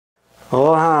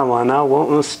Oha wana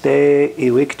wonste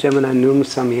iwik jamana num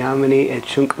samyamani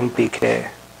echunk umpikte.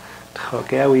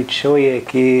 Tchogea wichoye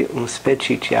ki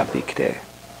unspechitia pikte.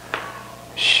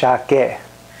 Shake.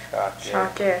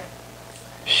 Shake.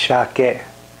 Shake.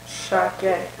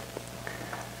 Shake.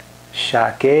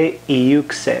 Shake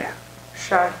iukse.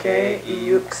 Shake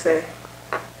iukse.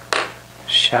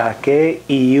 Shake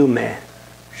iume.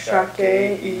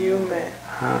 Shake iume.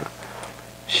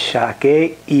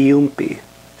 Shake iumpi.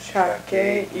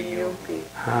 Shake iumpi.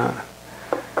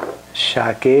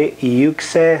 Shake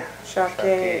iukse.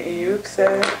 Shake iukse.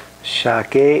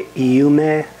 Shake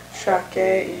iume.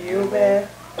 Shake iume.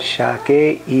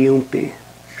 Shake iumpi.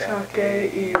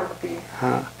 Shake iumpi.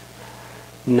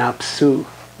 Napsu.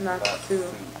 Natsu.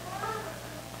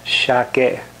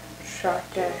 Shake.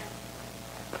 Shake.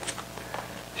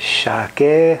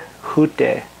 Shake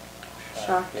hute.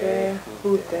 Shake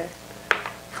hute.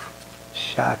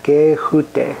 Shake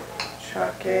hute.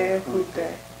 Shake hute.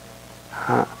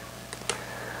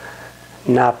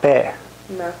 Nape.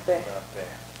 Nape.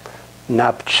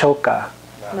 Napchoka.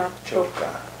 Napchoka.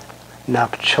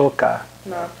 Napchoka.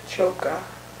 Napchoka.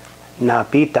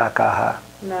 Napitakaha.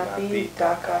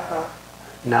 Napitakaha.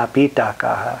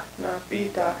 Napitakaha.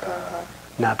 Napitakaha.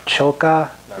 Napchoka.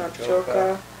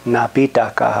 Napchoka.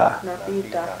 Napitakaha.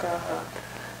 Napitakaha.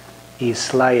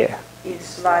 Islaye.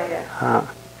 Islaye.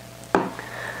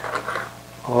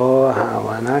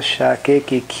 Wana shake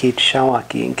ki kichawa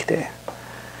kinkte.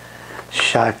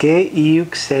 Shake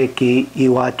iukse ki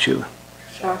iwachu.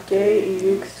 Shake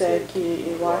iukse ki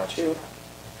iwachu.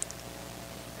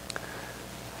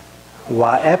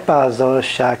 Wa epazo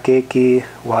shake ki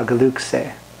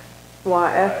wagalukse.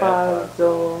 Wa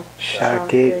epazo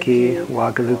Shake ki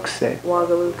wagalukse.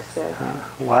 wagalukse.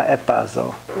 Wa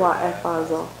epazo. Wa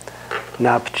epazo.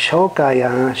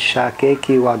 Napchokaya shake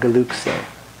ki wagalukse.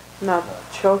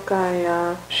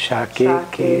 Napchokaya Shake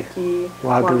ki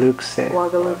wagalukse.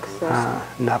 wagalukse.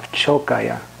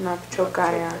 Napchokaya.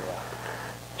 Napchokaya.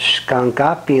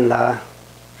 Shkankapila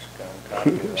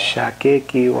shake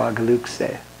ki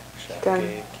wagalukse.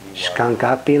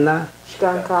 Shkankapila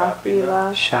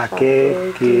Shkankapila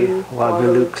shake ki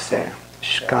wagalukse.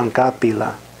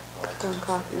 Shkankapila.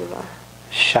 Shkankapila.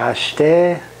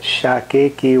 Shashte shake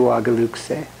ki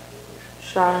wagalukse.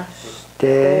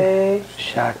 Shashte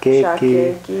Shake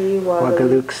ki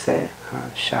wagalukse.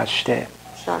 Shashte.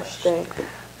 Shashte.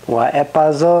 Wa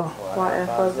epazo. Wa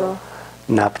epazo.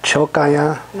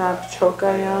 Napchokaya.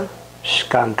 Napchokaya.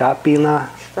 Shkankapila.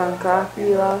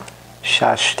 Shkankapila.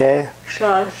 Shashte.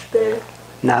 Shashte.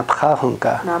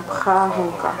 Napchahunka.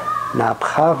 Napchahunka.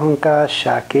 Napchahunka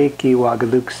shake ki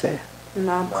wagalukse.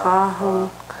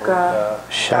 Napchahunka.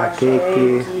 Shake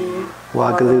ki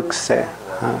wagalukse.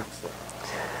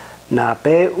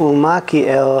 Nape umaki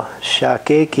el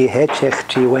shake ki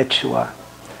hechechchi wechua.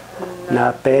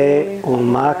 Nape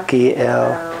umaki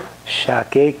el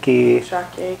shake ki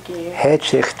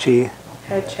hechechchi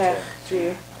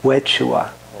wechua.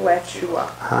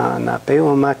 Wechua. Nape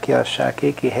umaki el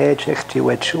shake ki hechechchi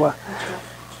wechua.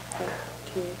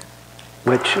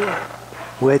 Wechua.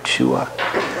 Wechua.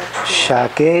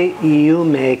 Shake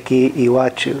iume ki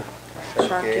iwachu.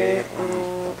 Shake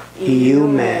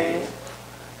Iume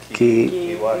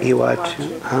ki iwachu.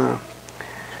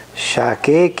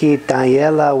 Shake ki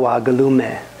tayela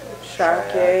wagalume.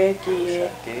 Shake ki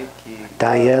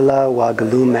Tayela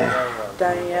wagalume.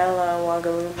 Daniela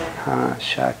Wagalume.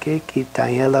 Shake ki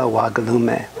tayela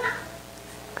wagalume.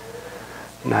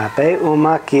 Nape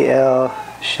umaki el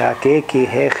shake ki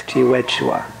hechchi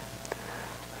wechua.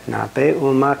 Nape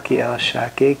umaki el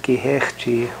shake ki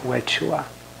hechchi wechua.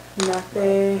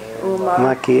 Nape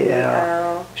Umaki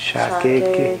el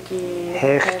shake ki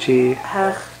hechchi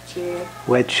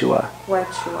wechua.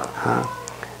 Wechua.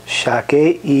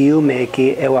 Shake iume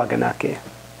ki ewaganake.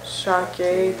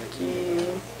 Shake ki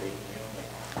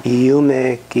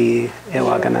Iume ki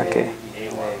ewaganake.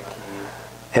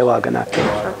 Ewaganake.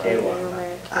 Shake iume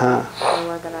ki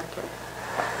ewaganake.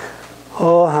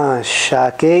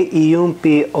 Shake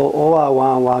iumpi o oa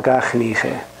wa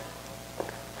wagachniche.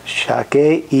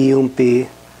 Shake iumpi.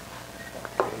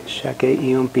 Shake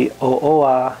iumpi o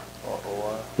oa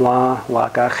wa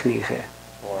wagachniche.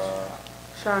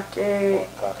 Shake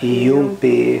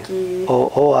Iumpi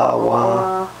o oa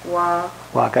wa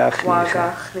wagachniche.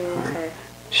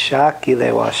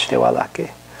 Shakile washte walake.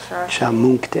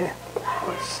 Shamunkte.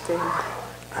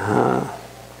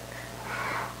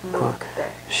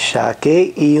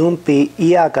 Shake iumpi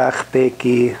iagachpe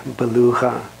ki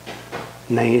beluga.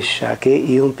 Nee, shake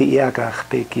iumpi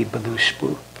iagachpe ki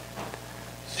belushpu.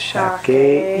 Shake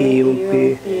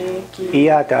iumpi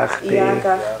iagachpe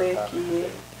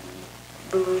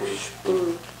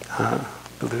Belushbu.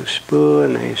 Belushbu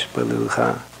neish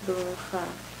beluha. Beluha.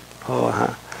 Oha.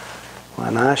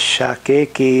 Wana shake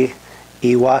ki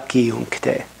iwaki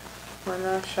unkte.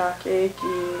 Wana shake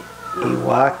ki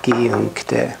Iwaki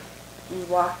unkte.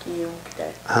 Iwaki unkte.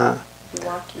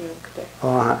 Iwaki unkte.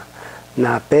 Oha.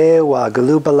 Nape wa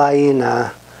galubalai na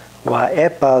wa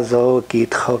epazo ki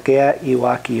trokea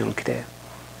iwaki unkte.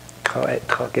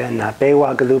 Trokea nape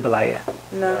wa galubalai.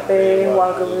 Nape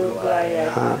wa galubalai.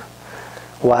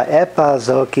 Wa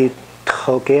epazo ki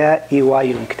trokea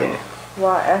iwayunkte.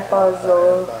 Wa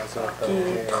epazo ki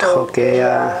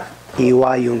Trokea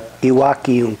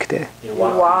iwakiyunkte.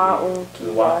 Iwa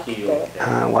unkiyakte.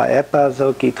 Wa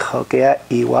epazo ki trokea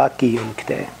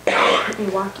iwakiyunkte.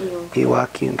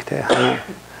 Iwakiyunkte.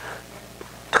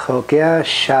 Trokea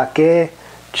shake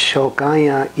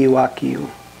chokaya iwakiyu.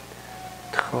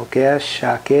 Trokea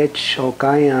shake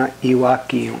chokaya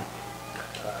iwakiyu.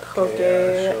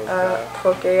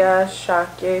 Trokea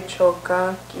shake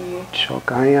chokaki.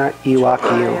 Chokaya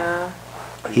iwakiyu.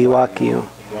 Iwakiyu.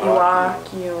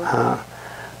 Iwakiyu.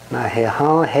 Na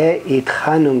hehan he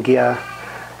ithanungia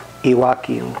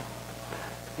iwakiyu.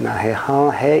 Na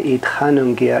hehan he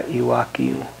ithanungia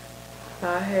iwakiyu.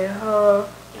 Na hehan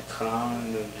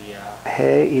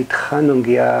he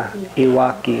ithanungia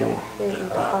iwakiyu.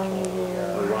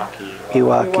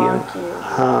 Iwakiyu.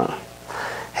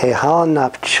 Hehan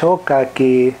napchoka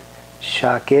ki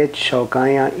shake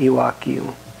chokaya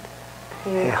iwakiyu.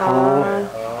 Hehan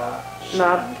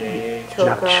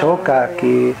napchoka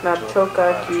ki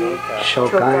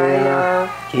chokaya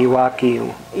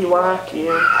iwakiyu.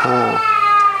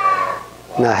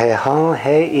 Na hehan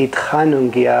he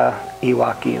ithanungia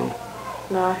iwakiyu.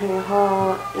 Na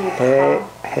hehan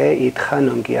he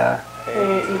ithanungia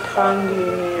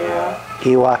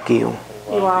iwakiyu.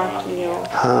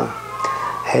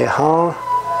 Hehan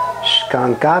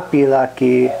shkankapila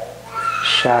ki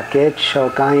shake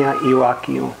chokaya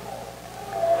iwakiyu.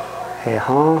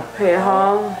 Hehan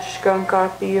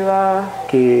shkankapila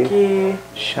ki ki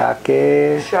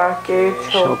shake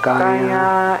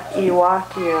chokaya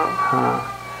iwakiyu.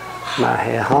 Na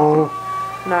hehan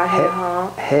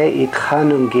he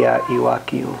ithanungia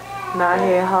iwakiyu. Na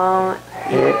hehan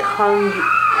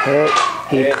he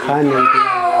ithanungia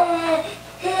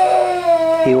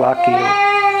iwakiyu.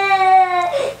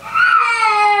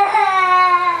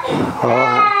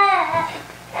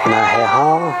 Na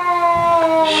hehan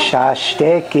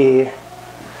shake ki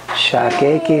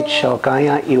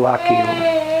chokaya iwakiyu.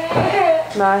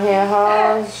 Na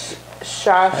hehan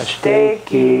shake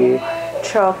ki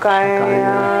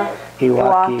chokaya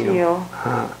iwakiyu.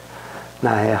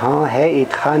 Na hehan he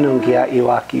ithanungia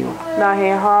iwakiyu. Na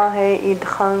hehan he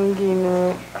ithanungia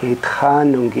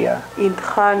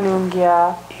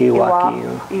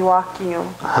iwakiyu.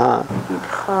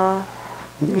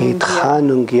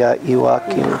 Ithanungia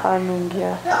iwakiyu.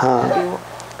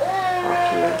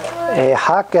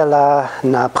 Hakela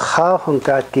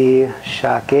napchahunka ki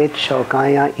shake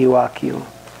chokaya iwakiyu.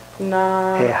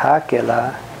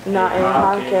 Hakela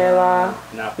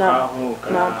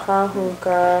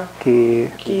napchahunka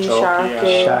ki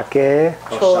shake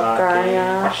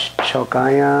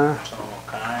chokaya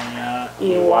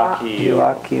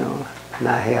iwakiyu.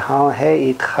 Na hehan he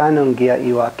ithanungia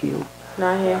iwakiyu.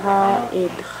 Na hehan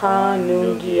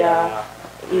ithanungia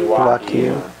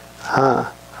iwakiyu.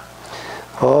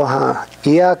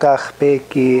 Iagach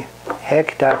peki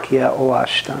hektakia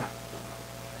oashta.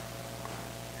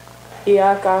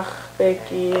 Iagach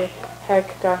peki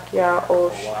hektakia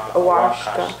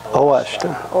oashta.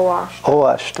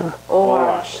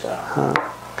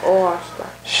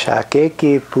 Shake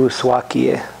ki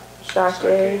puswakie.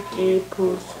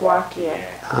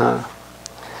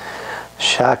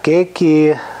 Shake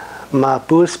ki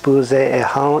mapuspuze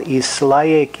ehan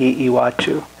islaye ki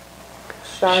iwachu.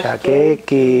 Shake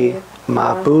ki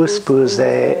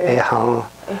mapuspuze ehan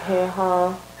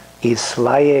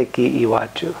islaye ki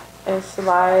iwachu.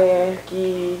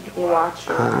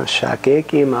 Shake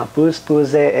ki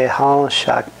mapuspuze ehan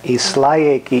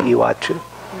islaye ki iwachu.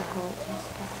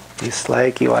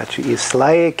 Islaye ki iwachu.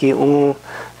 Islaye ki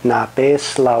nape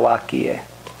Slovakie.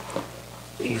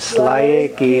 Islaye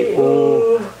ki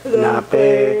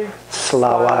nape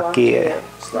Slovakie.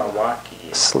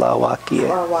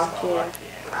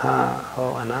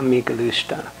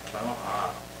 Anamiglushta.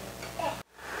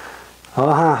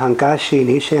 Hankashi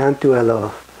nishe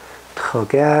hantuelo.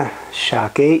 Trokea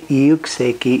shake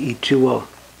iukseki ichuo.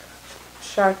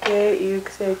 Shake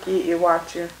iukseki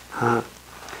iwachu.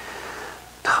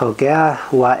 Trokea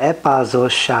wa epazo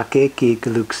shake ki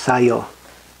gluksayo.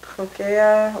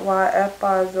 Kokea wa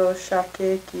epazo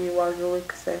shakeki wa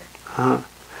glukse.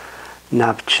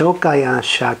 Napchokaya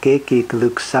shakeki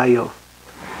gluksayo.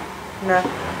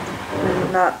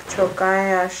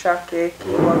 Napchokaya shakeki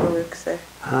wa glukse.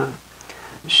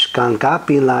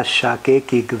 Shkankapila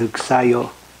shakeki gluksayo.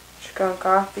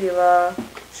 Shkankapila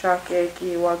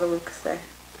shakeki wa glukse.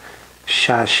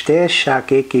 Shashte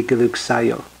shakeki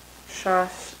gluksayo.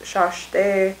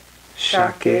 Shashte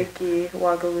shakeki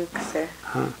wa glukse.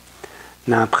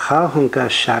 Napchahunka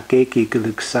shakeki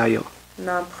gluksayo.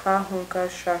 Napchahunka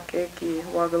shakeki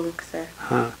wa glukse.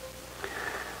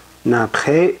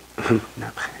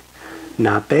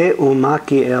 Nape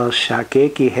umaki el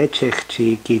shakeki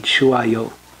hechechchi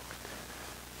kichuayo.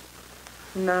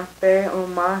 Nape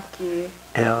umaki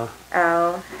El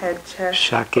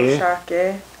shake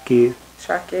ki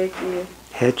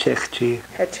hechechchi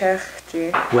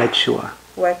wechua.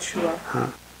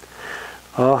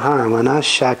 Wana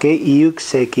shake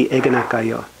iukseki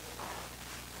egnakayo.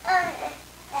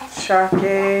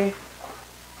 Shake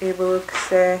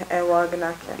ibukse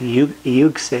ewagnake.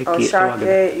 Iukseki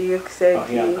shake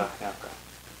iukseki. I'm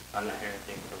not hearing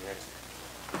anything from yours.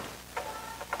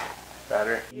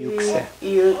 Better?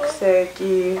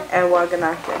 Iukseki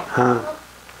ewagnake.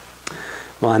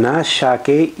 Wana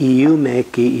shake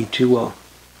iumeki ichuo.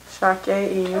 Shake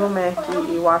iumeki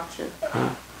iwachu.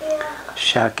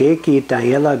 Shake ki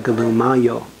Daniela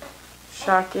glumayo.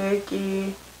 Shake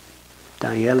ki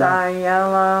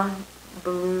Daniela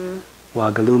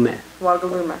Wagalume.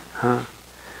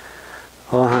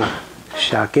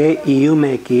 Shake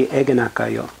iumeki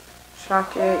egnakayo.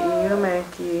 Shake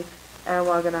iumeki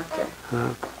ewagnake.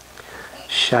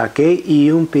 Shake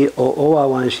iumpi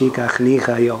oawanshi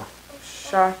kachnichayo.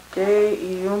 Shake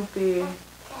iumpi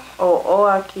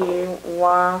oaki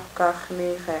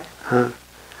wakachniche.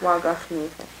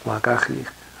 Wakachniche.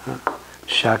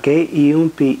 Shake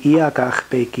iumpi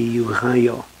iakachpeki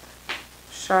yuhayo.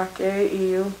 Shake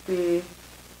iumpi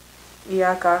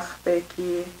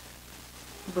iakachpeki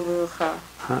blucha.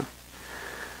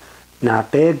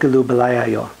 Nape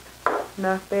glublayo.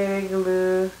 Nape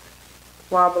glu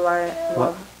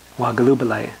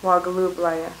wagalublaye.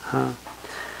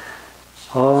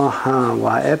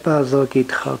 Wa epazo ki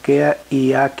trokea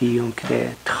iaki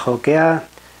yunkde. Trokea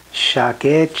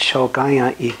shake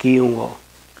chokaya ikiungo.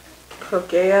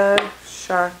 Trokea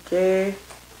shake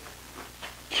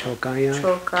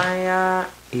chokaya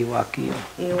iwakio.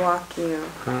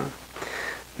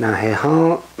 Na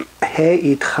he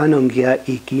ithanungia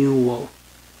ikiungo.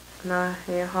 Na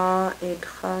heha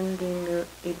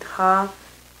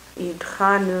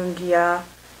ithanungia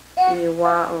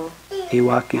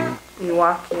Iwakio.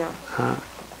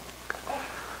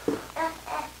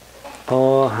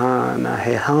 Na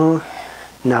heha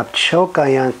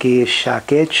napchokaya ki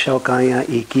shake chokaya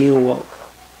ikiungo.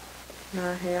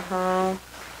 Na heha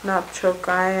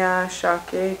napchokaya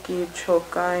shake ki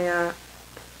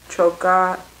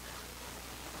choka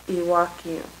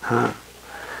iwakio.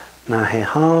 Na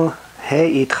heha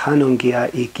he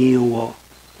ithanungia ikiungo.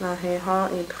 Na heha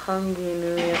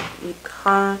ithanungia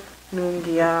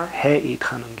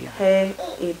He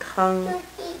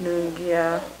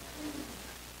ithanungia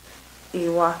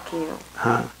iwakio.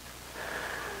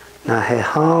 Na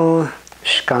heha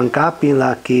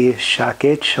shkankapila ki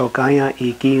shake chokaya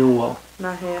ikiungo.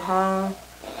 Na heha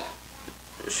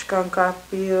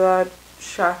shkankapila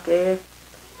shake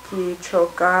ki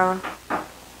choka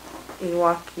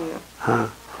iwakio.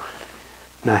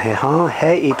 Na heha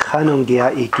he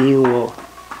ithanungia ikiungo.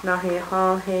 Na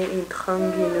heha he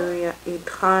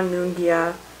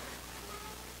ithanungia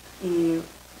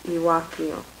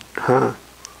iwakio.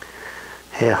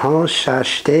 Heha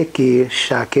shashte ki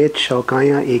shake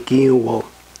chokaya ikiungo.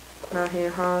 Na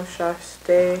heha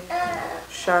shashte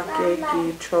shake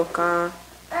ki choka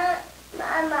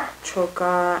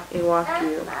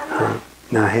iwakio.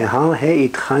 Na heha he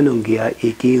ithanungia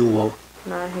ikiungo.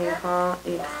 Na heha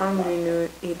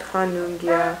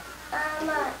ithanungia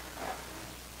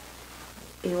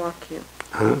iwakio.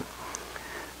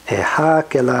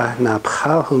 Kela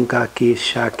napchahunka ki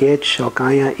shake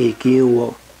chokaya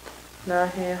ikiungo. Na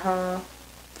heha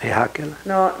kela.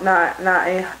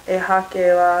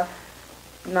 Kela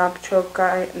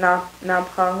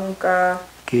napchahunka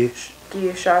ki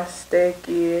shaste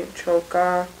ki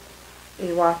choka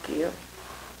iwakio.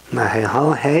 Na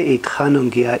heha he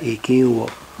ithanungia ikiungo.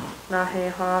 Na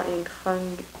heha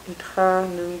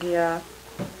ithanungia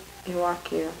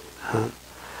iwakio.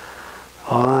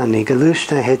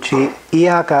 Nigalushta hechi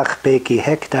iakachpeki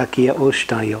hektakia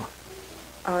oshtayo.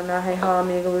 Na heha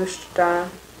nigalushta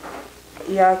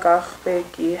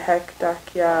iakachpeki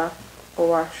hektakia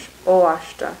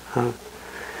oashta.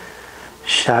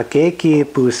 Shakeki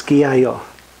puskiayo.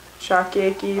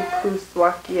 Shakeki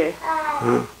puswakie.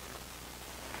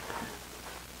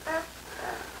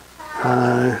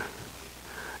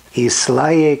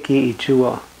 Islayeki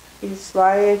ichuo.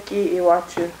 Islayeki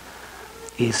iwachu.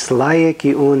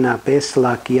 Islayeki una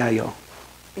peslakiayo.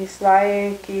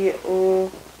 Islayeki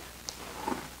u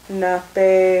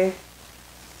nape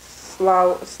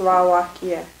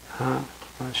Slovakie.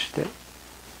 Vašte.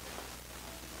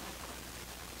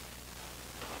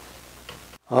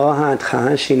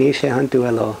 Tchahan shini shehan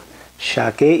tuelo.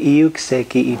 Shake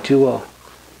iukseki ichuo.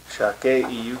 Shake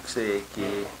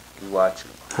iukseki iwachu.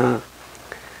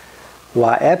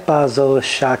 Wa epazo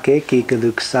shakeki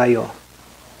galuksayo.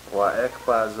 Wa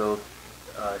ekpazo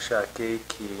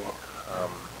shakeki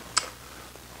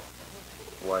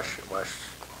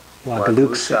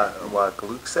Wagalukse.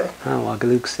 Wagalukse.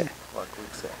 Wagalukse.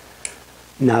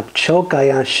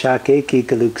 Napchokaya shakeki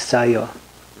galuksayo.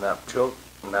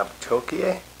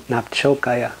 Napchokie.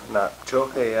 Napchokaya.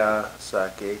 Napchokaya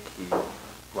shakeki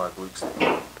wagalukse.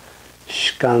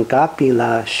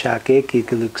 Shkankapila shakeki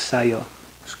galuksayo.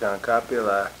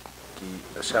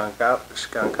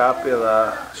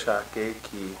 Skankapila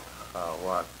shakeki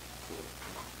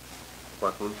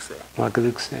wagalukse.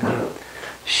 Wagalukse.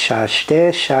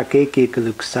 Shashte shakeki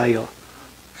galuksayo.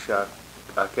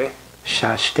 Shake.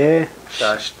 Shashte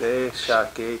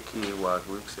shakeki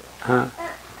wagalukse.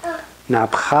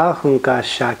 Napcha hunka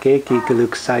shakeki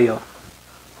galuksayo.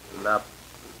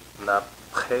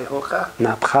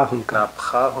 Napcha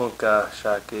hunka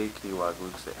shakeki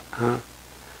wagalukse.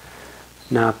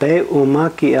 Nape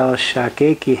umaki el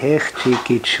shakeki hechchi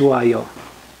kichuayo.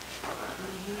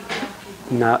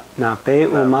 Nape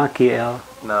umaki el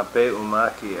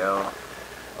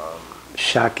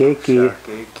shakeki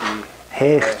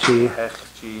hechchi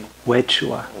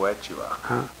wechua.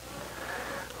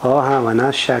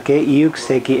 Wana shake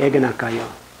iukseki eganakayo.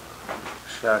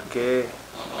 Shake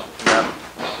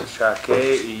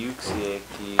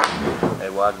iukseki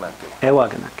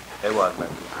Ewaganake.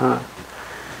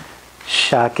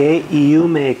 Shake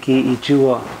iumeki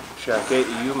ichuo. Shake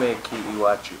iumeki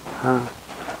iwachu.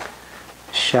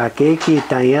 Shakeki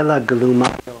tayela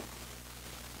glumayo.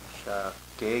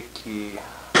 Shakeki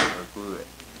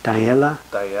Tayela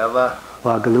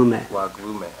waglume.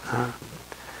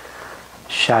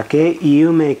 Shake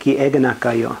iumeki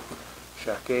eganakayo.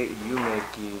 Shake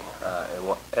iumeki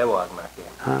ewagnake.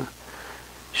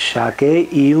 Shake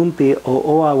iumpi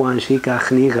ooa wanshika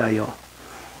khnigayo.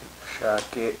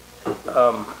 Shake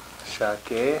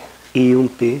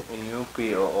iumpi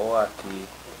ooa ki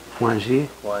wanji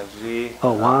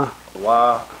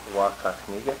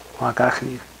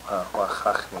wakakhnige.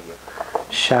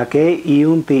 Shake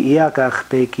iumpi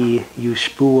iakachpeki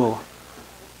yushpuo.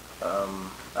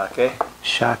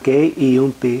 Shake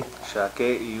iumpi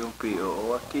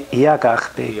ooa ki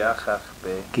iakachpe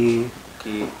ki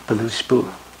pelushpu.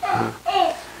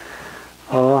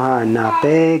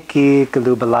 Nape ki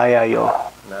kalubalaya yo.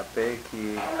 Nape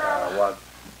ki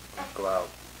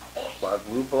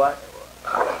waglubalaya.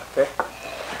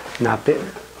 Nape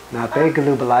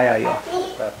kalubalaya yo.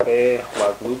 Nape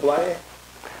waglubalaya.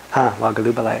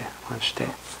 Wagalubalaya. Vašte.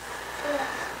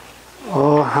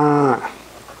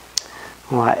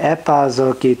 Wa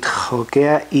epazo ki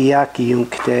tchokea iaki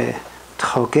yunkte.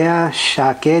 Tchokea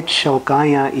shaket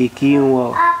shokaya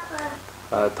ikiunwo.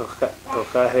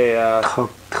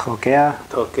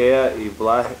 Tokea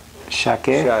iblahe.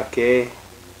 Shake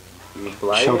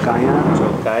iblahe.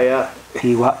 Shokaya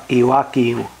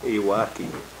iwakiu.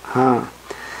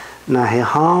 Na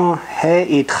hehan he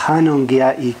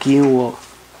ithanungia ikiunwo.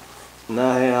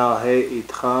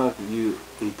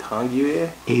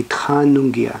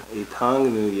 Ithanungia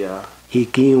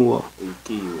ikiunwo.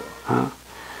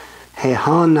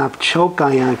 Hehan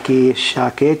napchokaya ki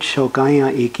shaket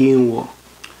shokaya ikiunwo.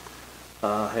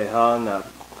 Hehan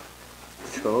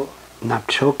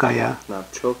Napchokaya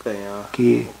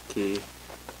ki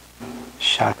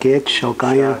shaket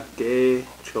shokaya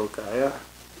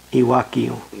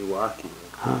iwakiu.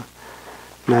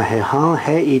 Na hehan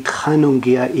he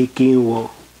ithanungia ikiunwo.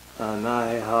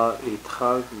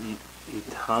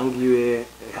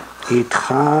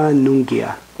 Ithanungia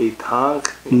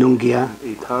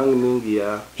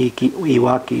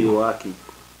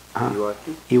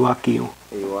iwakiu.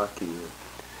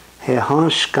 Hehan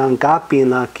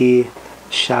shkankapila ki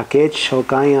shaket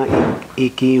shokaya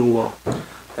ikiunwo.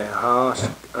 Hehan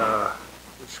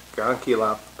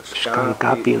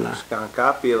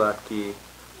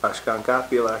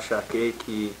Skankapila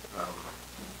shakeki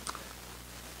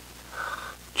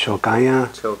Chokaya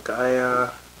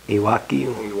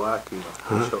Iwakiu. Iwakiu.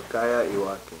 Shokaya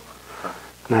Iwakiu.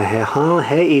 Na he han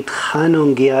he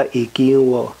ithanungia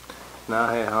ikiuo.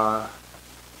 Na he ha.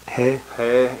 He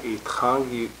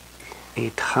Itang.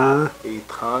 itha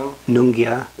Itang.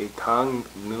 nungia Itang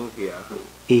Nugia.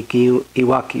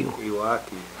 Iwakiu.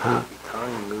 Iwaki. Ha.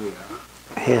 Itang Nugia.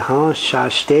 He han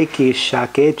shashteki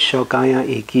shaket shokaya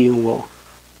ikiuo.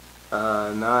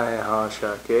 Na he ha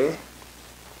shake.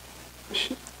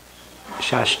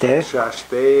 Shashte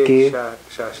Shashte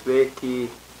ki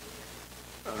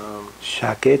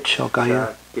shaket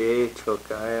shokaya Shake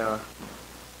Chokaya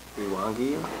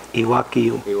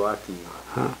Iwakiu. Iwaki.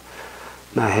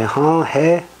 Na he han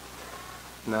he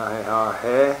Na he ha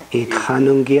he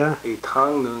ithanungia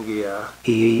Itang Nungia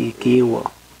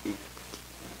ikiuo.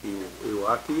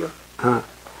 Iwaki.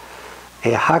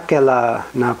 E hakela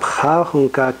na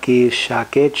phahunka ki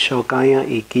shaket shokaya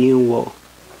ikiuo.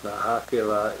 Na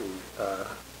hakela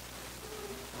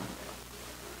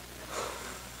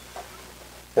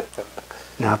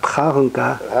Na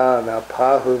phahunka na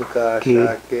pahunka Ki.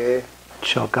 shake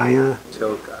shokaya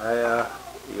Chokaya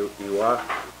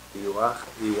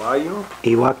Iwayu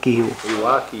Iwakiu.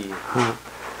 Iwaki.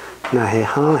 Na he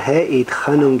han he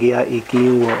ithanungia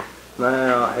ikiuo.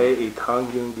 Na he Itang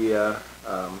Nungia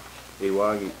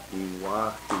Iwaki.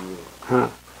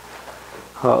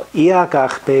 Ho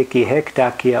iakachpe ki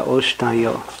hektakia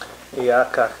ostayo.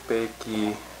 Iakachpe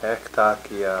ki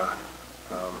hektakia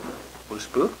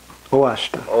uspu?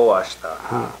 Oasta. Oasta.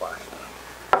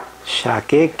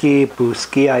 Shakeki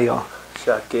buskiayo.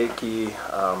 Shakeki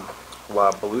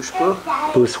wa blushpu?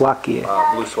 Buswakie.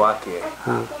 Bluswake.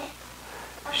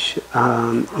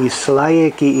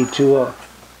 Islaye ki ituo.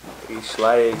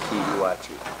 Islaye ki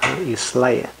iwachi.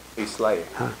 Islaye. Islaye.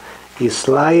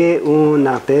 Islaye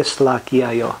una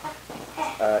peslakiayo.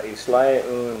 Islaye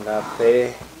na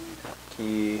pe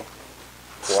ki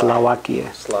Slovakie.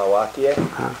 Slovakie.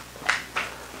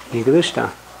 Nigrusta.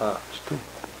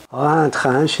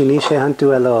 Tran shinishe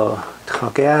hantuelo.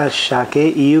 Trokea shake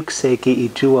iukse ki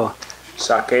ituo.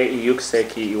 Shake iukse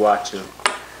ki iwachu.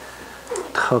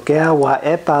 Trokea wa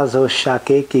epazo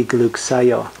shake ki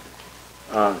gluksayo.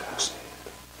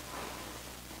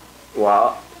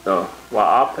 Wa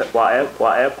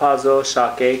epazo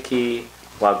shake ki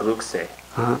wa glukse.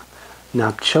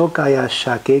 Napchokaya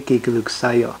shake ki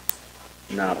gluksayo.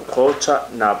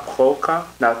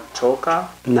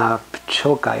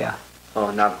 Napchokaya.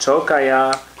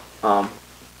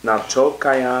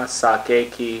 Napchokaya sake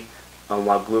ki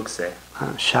wa glukse.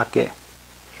 Shake.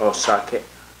 Shake.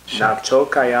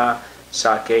 Napchokaya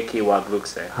shake ki wa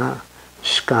glukse.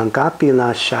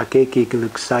 Skankapila shake ki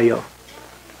gluksayo.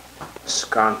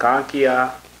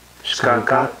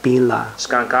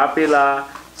 Skankapila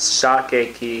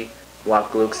shake ki wa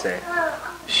glukse.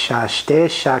 Shaste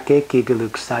shake ki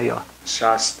gluksayo.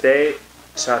 Shaste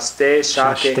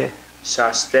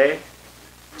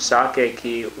shake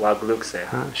ki wa glukse.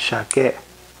 Shake.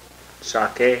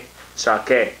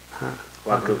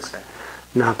 Wa glukse.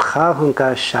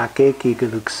 Naprahunka shake ki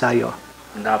gluksayo.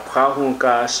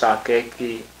 Naprahunka shake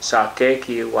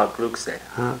ki wa glukse.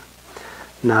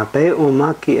 Nape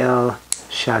umaki el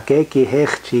shake ki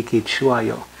hechchi ki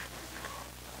chuayo.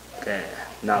 Okay.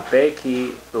 Nape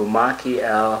ki umaki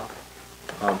el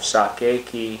shake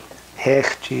ki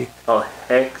Hechchi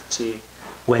hekchi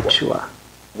wechua.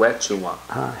 wechua.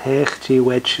 Hechchi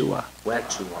wechua.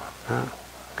 Wechua.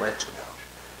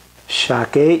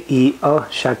 Shake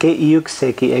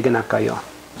iukse ki egnakayo.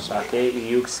 Shake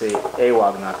iukse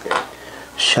ewagnake.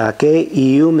 Shake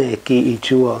iume ki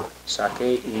ichuo.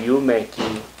 Shake iume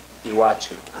ki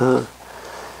iwachu.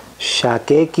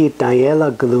 Shake ki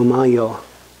tayela glumayo.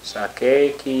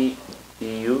 Shake ki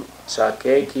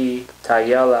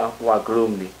tayela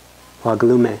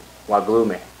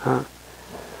Waglume.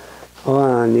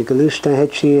 Niglusta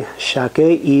hechi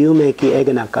shake iume ki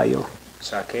egnakayo.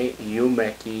 Shake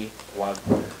iume ki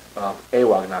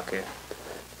ewagnake.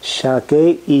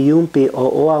 Shake iumpi o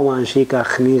oa wanshika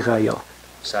khnigayo.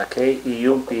 Shake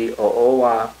iumpi o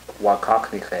oa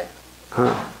wakaknike.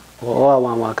 O oa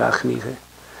wakaknike.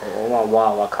 O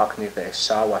oa wakaknike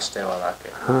sha wastewalake.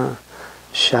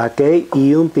 Shake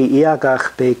iumpi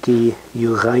iagachpe ki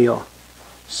yugayo.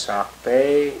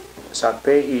 Shake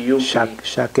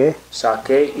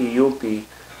iumpi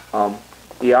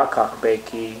iagachpe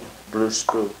ki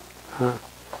bluspru.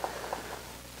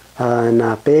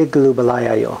 Nape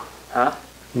glubalayayo.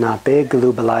 Nape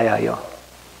glubalayayo.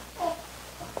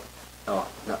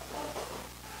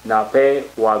 Nape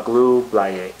waglu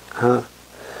blaye.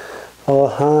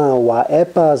 Wa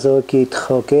epazo ki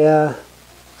trokea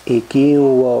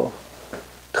ikiuo.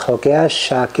 Trokea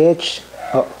shakech.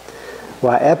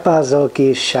 Wa epa zo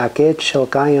ki shake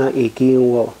chokaya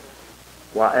ikiwo.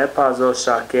 Wa epa zo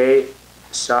shake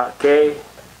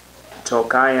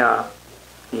chokaya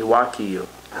iwakiyo.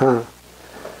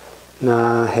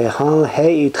 Na hehan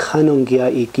he itchanungia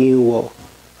ikiwo.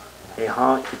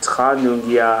 Hehan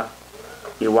itchanungia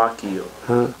iwakiyo.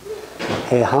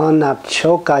 Hehan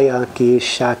napchokaya ki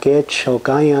shake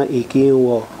chokaya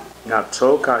ikiwo.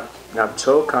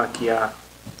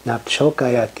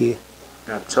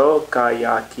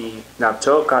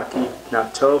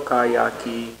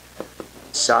 Napchokayaki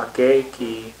shake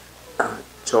ki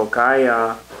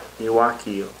chokaya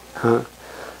iwakiyo.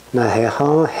 Na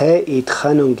hehan he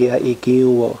itchanungia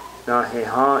ikiwo. Na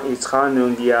hehan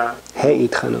itchanungia. He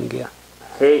itchanungia.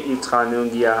 He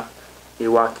itchanungia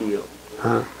iwakiyo.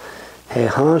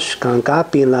 Hehan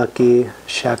shkankapila ki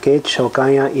shake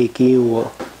chokaya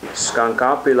ikiwo.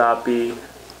 Skankapila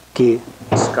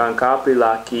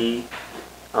ki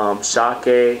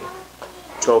shake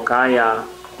chokaya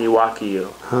iwakiyo.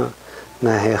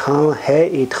 Na hehan he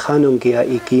itchanungia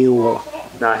ikiwo.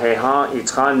 Na hehan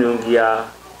itchanungia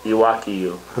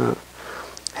iwakiyo.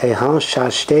 Hehan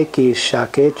shaste ki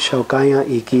shake chokaya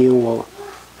ikiwo.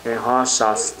 Hehan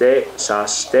shaste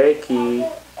ki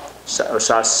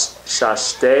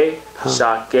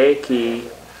shake ki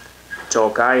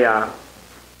chokaya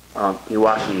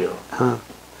iwakiyo.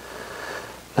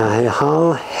 Na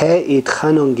hehan he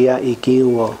itchanungia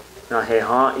ikiwo. Na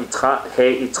hehan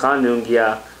he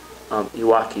itchanungia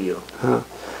iwakiyo.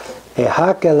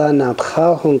 Ehakela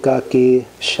napchahunka ki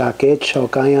shake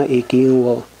chokaya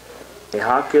ikiwo.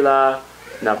 Ehakela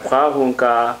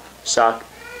napchahunka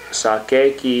shake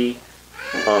ki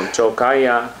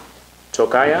chokaya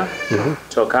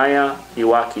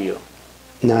iwakiyo.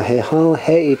 Na hehan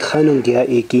he itchanungia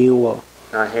ikiwo.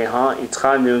 Na hehan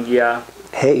itchanungia.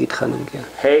 He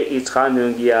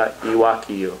itchanungia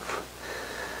iwakiyo.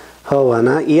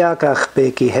 Wana iakach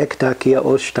beki hektakia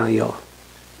oshtayo.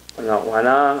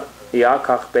 Wana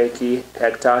iakach beki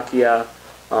hektakia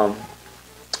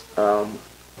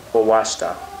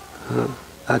owashta.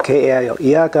 Ake eyo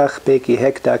iakach beki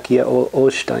hektakia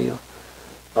oshtayo.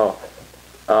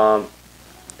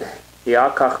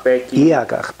 Iakach beki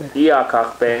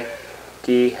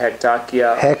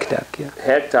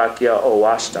hektakia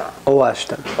owashta.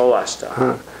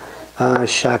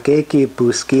 Shakeki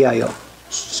puskiayo.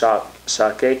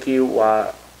 Shakeki wa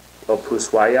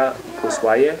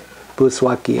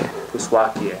puswakie.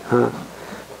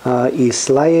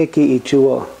 Islayeki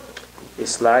ichuo.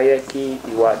 Islayeki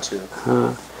iwachu.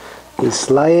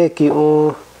 Islayeki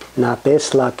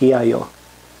napeslakiayo.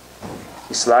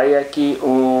 Islayeki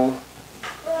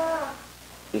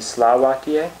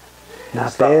Slovakie.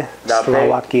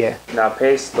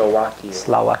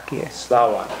 Slovakie.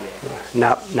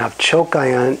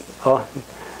 Napchokayan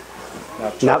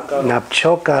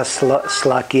Napchoka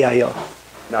Slakiayo.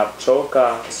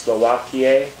 Napchoka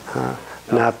Slovakie.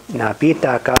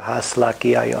 Napitakaha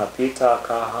Slakiayo.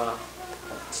 Napitakaha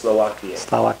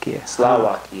Slovakie.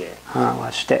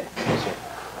 Washte.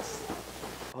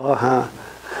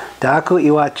 Daku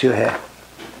iwachu he.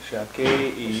 Shake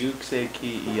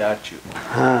iyukseki iyachu.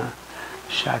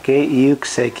 Shake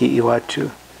iyukseki iwachu.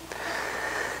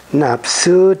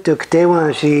 Napsu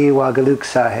tuktewanji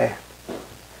wagaluksa he.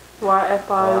 Wa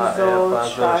epazo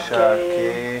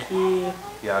shake ki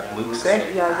yaglukse.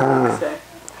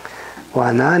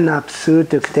 Wana napsu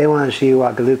tuktewanji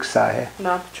wagaluksa he.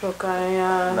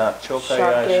 Napchokaya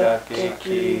shake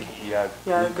ki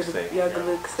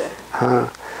yaglukse.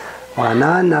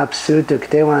 Wana napsu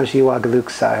tuktewanji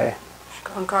wagaluksa he.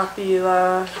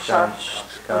 Shkankapila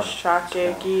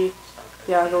shake ki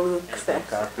yaglukse.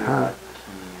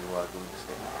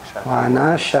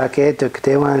 Wana shake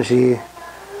tuktewanji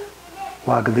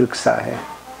wagaluksa he.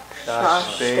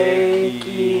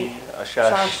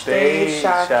 Shaste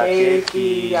shake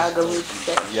ki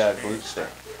yaglukse.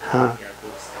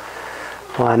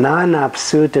 Wana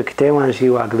napsu tuktewanji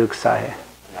wagaluksa he.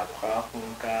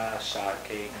 Napchahunka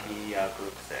shake ki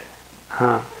yaglukse.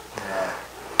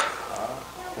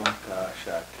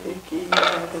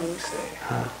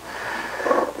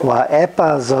 Wa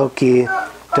epa zoki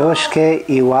doshke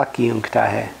iwakiunkta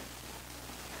he.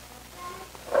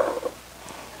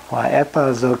 Wa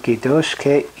epa zoki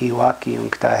doshke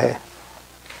iwakiunkta he.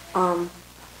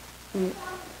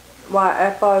 Wa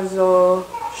epa zo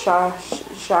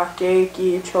shake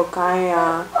ki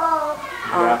chokaya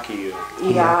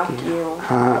iyakiyo.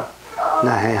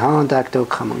 Na he handakto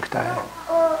kamunkta he.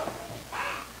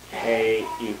 He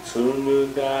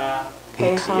itsununga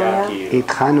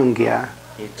Itchanungia.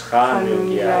 He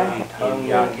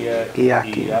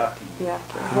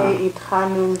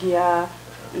itchanungia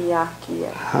Iakie.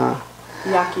 हाँ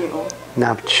Iakiu.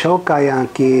 Napchokayan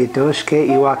ki doshke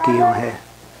iwakiyon है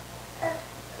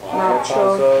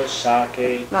Epazo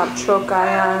shake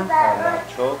Napchokaya.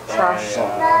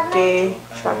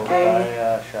 Shake.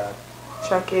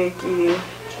 Shake ki.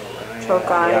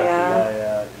 Chokaya.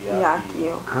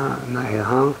 Iakiu. हाँ नहीं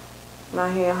हाँ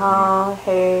Nahiha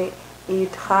he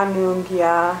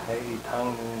ithanungia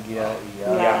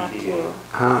Iakiu.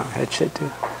 हाँ अच्छे तो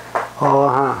और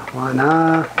हाँ वना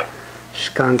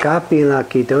शकांकापिला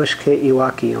की दोषके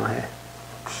इवाकियों है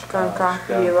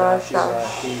Skankapila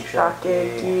shake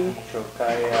ki.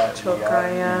 Chokaya.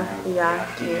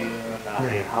 Iakiu.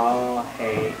 Nahiha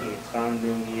he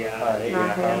itranungia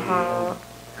Nahiha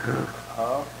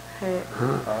he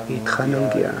हाँ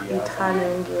इत्खानुंगिया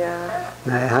ithanungia.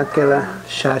 नहीं हाँ केला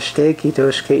शास्ते की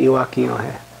दोषके इवाकियों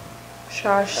है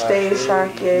Shashte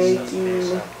shake ki.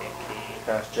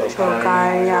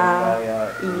 Chokaya.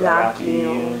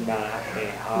 Iakiu.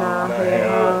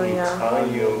 Nahiha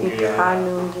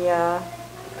ithanungia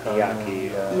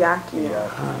Iakiu.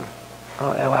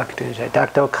 और एवाक्टन है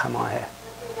डॉक्टर खामो है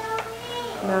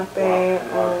Nape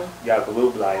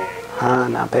Yaglublaye. हाँ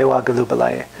ना पे वागलू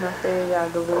बलाये Nape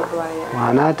Yagalublaya.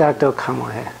 वना डॉक्टर खामो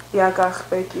है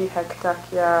Yagachbeki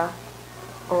hektakia.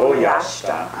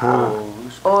 Oyashta. हाँ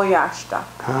Oyashta.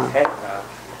 हाँ Hekta.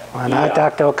 वना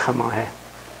डॉक्टर खामो है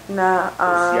Na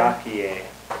Yakie.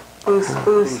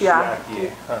 Busyaki.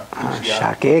 हाँ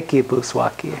शाके की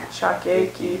बुसवाकी है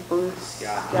Shakeki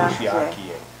Busyaki.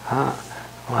 हाँ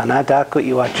वना डॉक्टर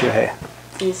इवाचु है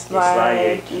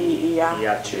Islaeki Iachu.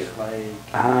 Yachu.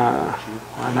 हाँ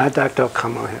वना डॉक्टर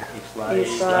खामो है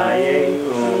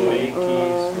Islaeki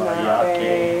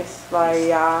Nape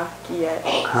Slayakie.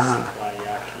 हाँ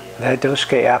ले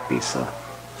दोषके एपिसो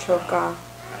Choka.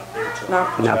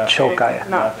 napchoka है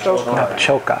Napchoka.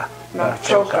 napchoka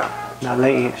Napchoka. ना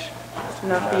लेइश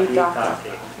Napitaka.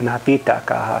 napita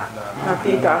कहा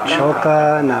Napitaka. choka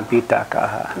napita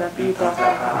कहा Napitaka.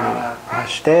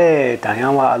 Ashte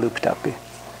dayanwa aluptapi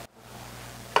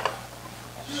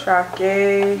Shake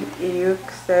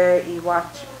iukse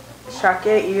iwachu.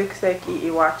 Shake iukse ki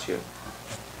iwachu.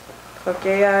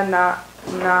 Hokea na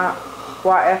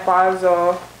wa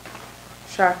efazo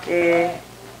shake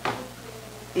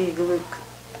igluk.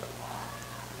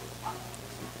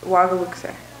 Waglukse.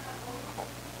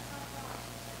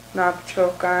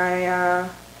 Napchokaya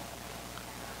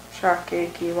shake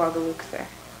ki waglukse.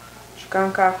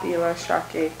 Shkankapila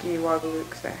shake ki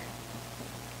waglukse.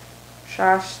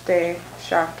 Shaste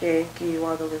shake ki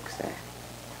wagalukse.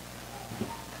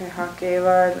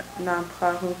 Tehakela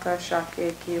namprahuka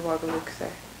shake ki wagalukse.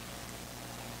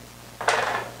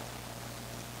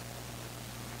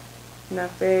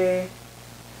 Nape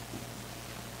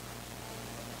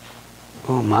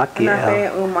umaki nape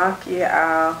el umaki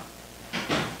al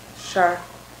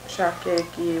shake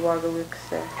ki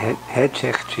wagalukse.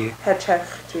 hechechchi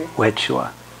Hechechti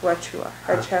wechua wechua.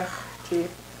 Hechechti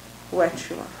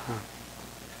wechua.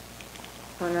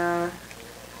 Wana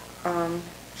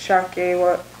shake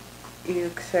wa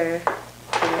iukse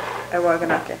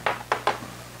ewaganake.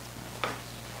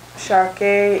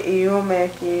 Shake iume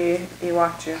ki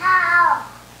iwachu.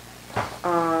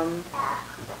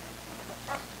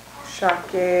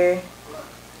 Shake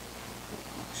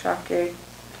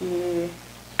ki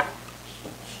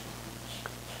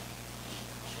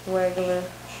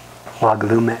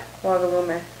waglume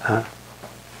wagalume. huh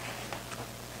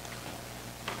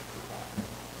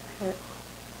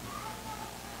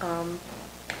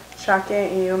Shake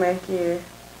iume ki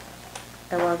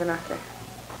ewaganake.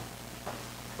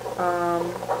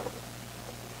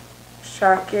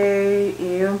 Shake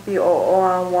iumpi o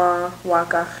oawa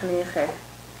wakachniche.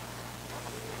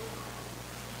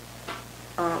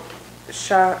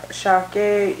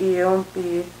 Shake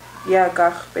iumpi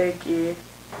yagachbeki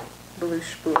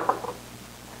blushbu.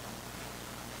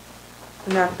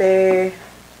 Nape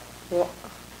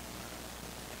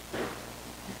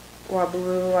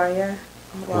wabluaya.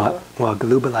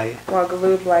 waglubalaye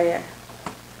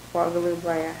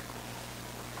Wagalublaye.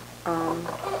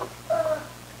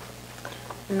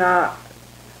 Na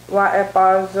wa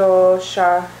epazo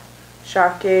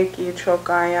shake ki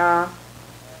chokaya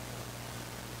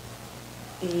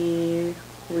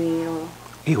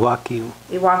iwakiu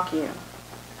iwakiu.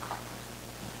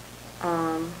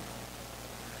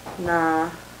 Na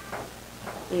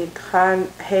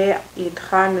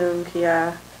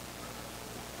ithanungia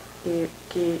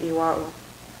ki iwau.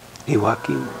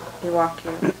 iwakiu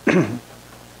Iwakiu.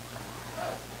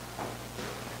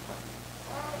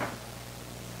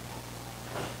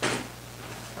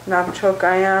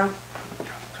 Napchokaya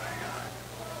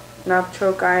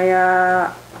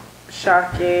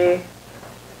shake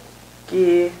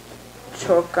ki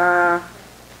choka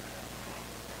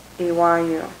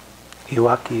iwayu.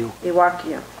 Iwakiu.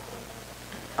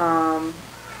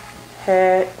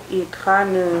 He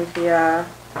itranungia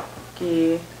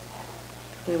ki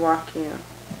iwakiu.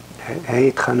 He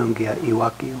itranungia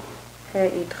iwakiu. He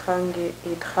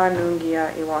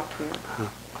itranungia iwakiu.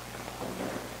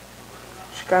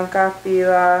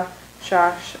 Shkankapila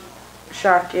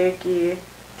shake ki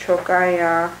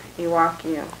chokaya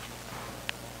iwakiu.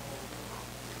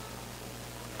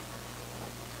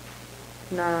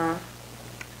 Na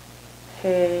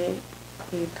he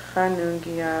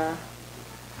itranungia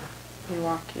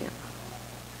iwakiu.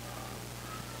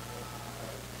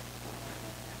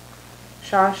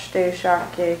 Shashte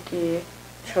shake ki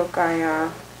chokaya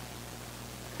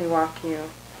iwakiu.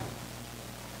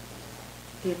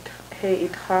 He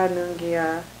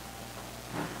itranungia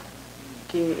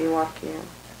ki iwakiu.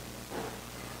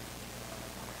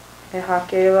 He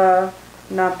hakela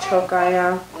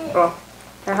napchokaya.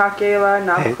 He hakela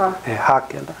napcha.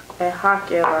 E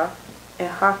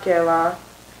hakela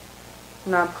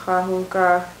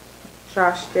napchahunka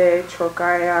shashte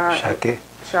chokaya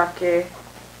shake.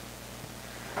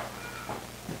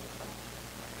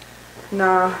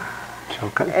 Na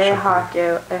e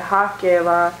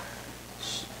hakela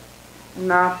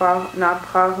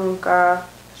napchahunka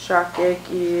shake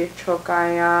ki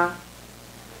chokaya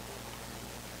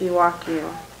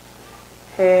iwakiu.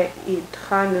 He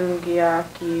itranungia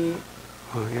ki.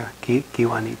 Oh yeah,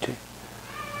 kiwaniche.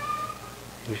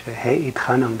 You say he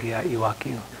itranungia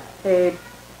iwakiu. He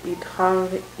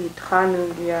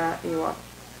itranungia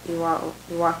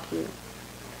iwakiu.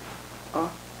 Oh.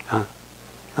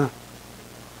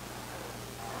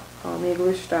 Oh, me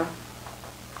gusta.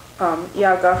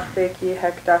 Iagarte ki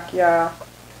hektakia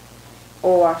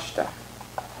oashta.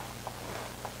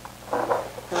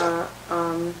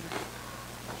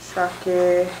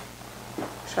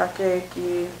 Shake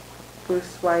ki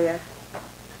puswakie.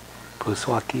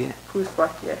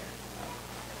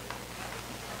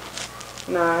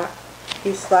 Na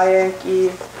islaye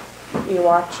ki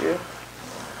iwachu.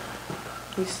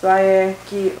 Islaye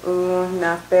ki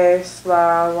nape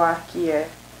slawakie.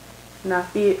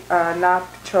 Nap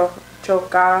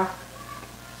choka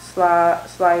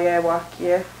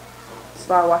slawakie.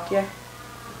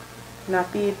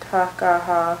 Napi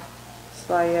takaha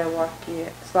Slovakia.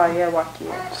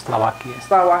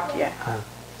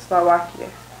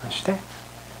 Understand?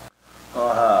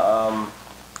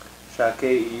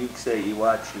 Shake iukse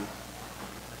iwachu.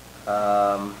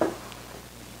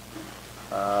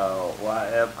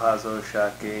 Wa pazo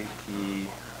shake ki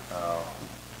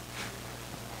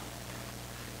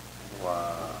wa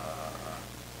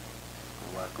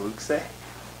glukse.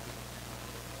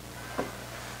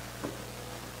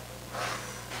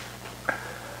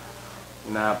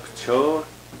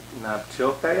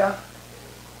 Napchokaya.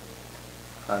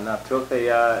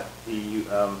 Napchokaya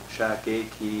shake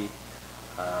ki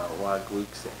wa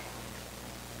glukse.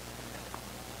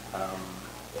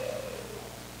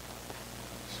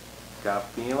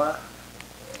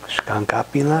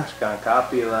 Skankapila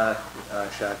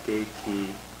shake ki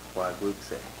wa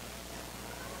glukse.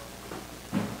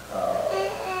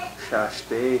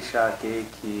 Shashte shake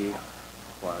ki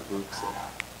wa glukse.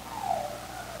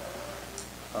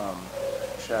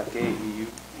 Shake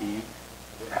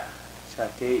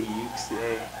iukse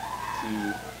ki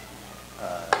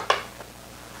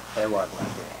ewa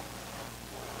glake.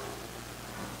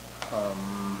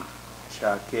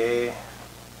 Shake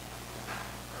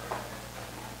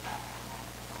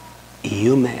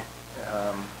iume.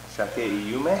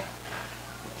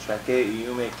 Shake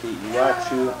iume ki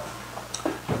iwachu.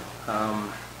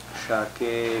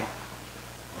 Shake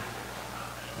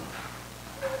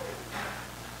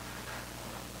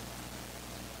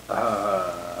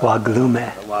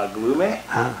Waglume. Waglume.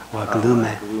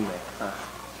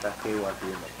 Shake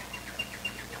waglume.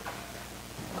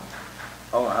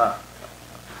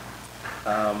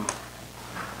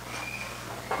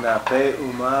 Nape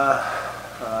uma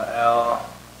el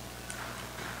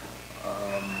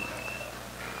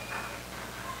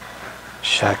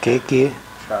Shake ki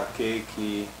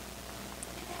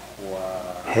wa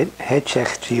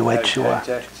hechechchi wechua.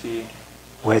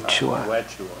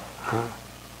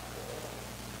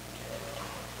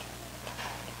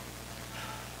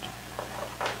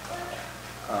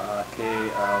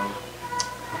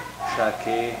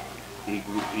 Shake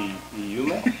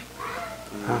iume.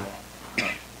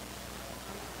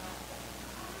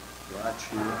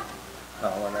 Iwachu.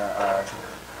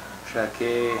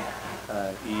 Shake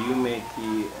iume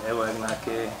ki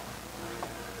ewagnake.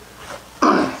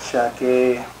 Shake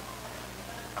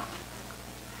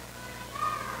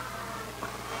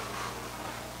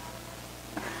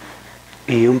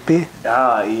Iumpi.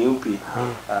 Iumpi.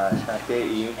 Shake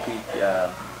Iumpi.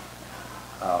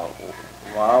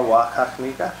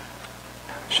 Wakaknika.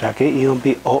 Shake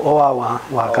Iumpi Ooawa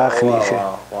Wakaknike.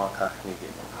 Wakaknike.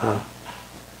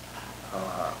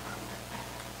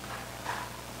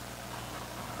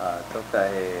 Toka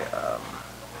he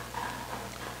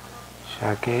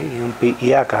Shake Iumpi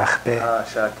Iakachpe.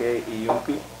 Shake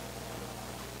Iumpi.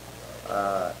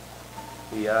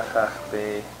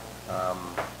 Iakachpe.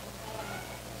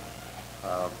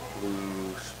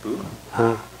 Blue spoon.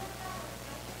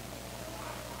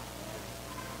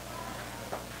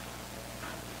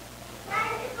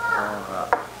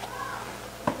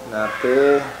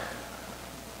 Nape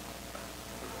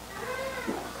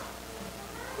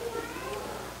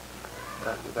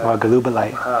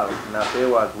Wagalubalai. Nape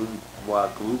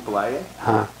Waglubalai.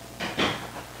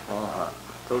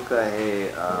 Toka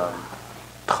he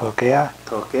Tokea.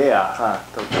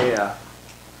 Tokea.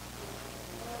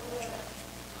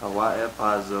 Hawa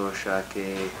epazo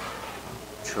shake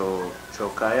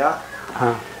chokaya.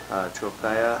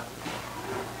 Chokaya.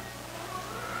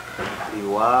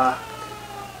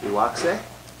 Iwakse.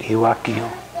 Iwakiu.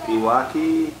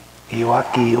 Iwakiu.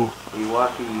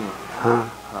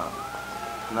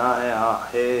 Na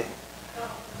he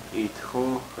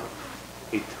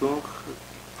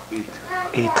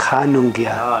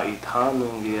Ithanungia.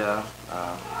 Ithanungia.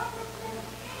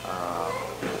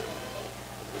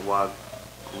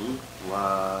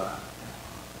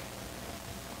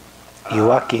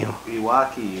 Iwakiu.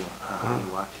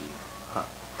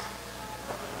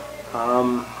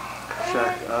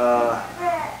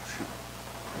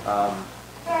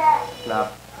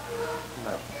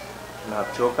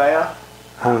 Napchokaya.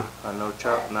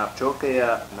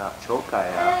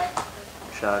 Napchokaya.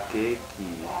 Shake ki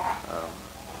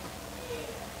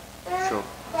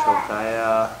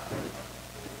chokaya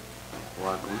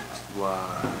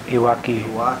Iwakiu.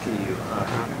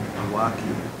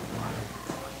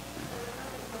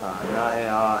 Na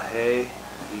he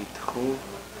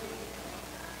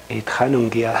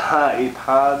Ithanungia.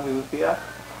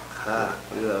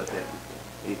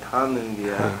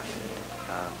 Ithanungia.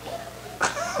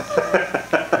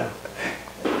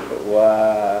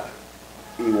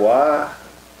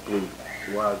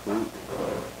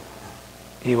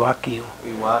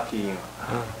 Iwakiu.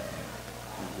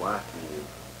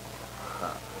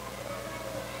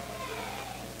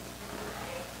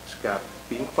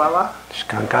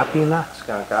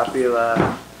 Skankapila.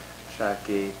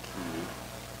 Shake ki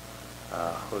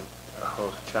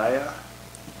hochaya.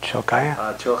 Chokaya.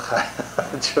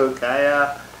 Chokaya.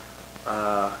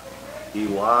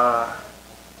 Iwakiu.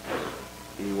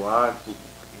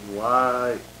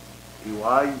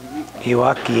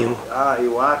 Iwakiu.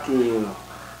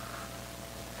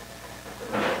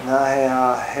 Na he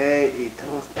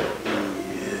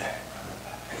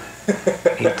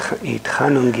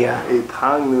Ithanungia.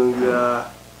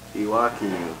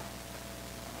 Iwakiu.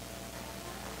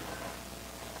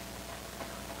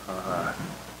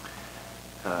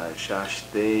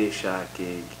 Shashte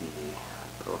shake ki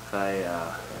tokaya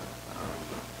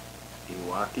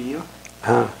Iwakiu.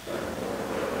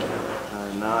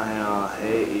 Na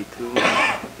he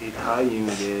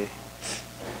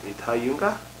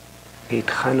Itayunga.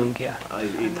 Ithanungia.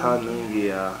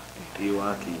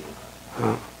 Iwakiu.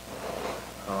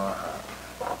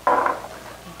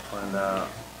 Wana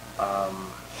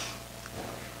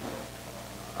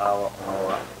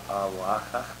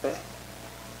awakachpe.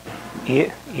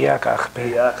 Iakachpe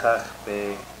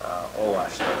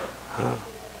oashta.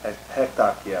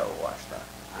 Hektakia oashta.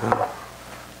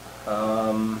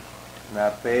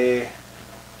 Nape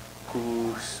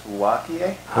kuswakie.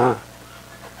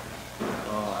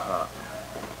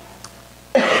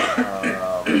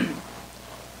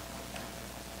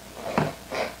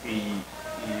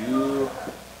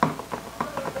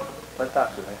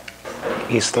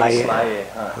 Islaye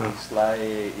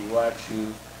Iwachu.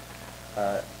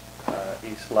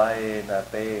 Islaye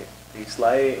nape.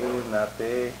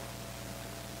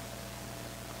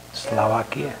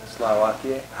 Slovakia.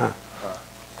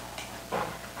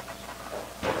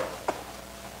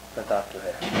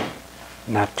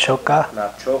 Napchoka.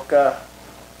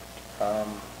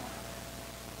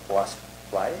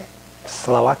 Wasplaye.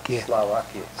 Slovakia.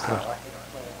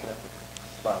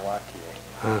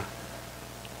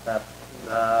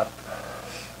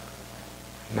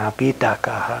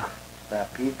 Napitakaha.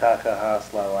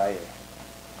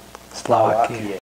 Slovakia.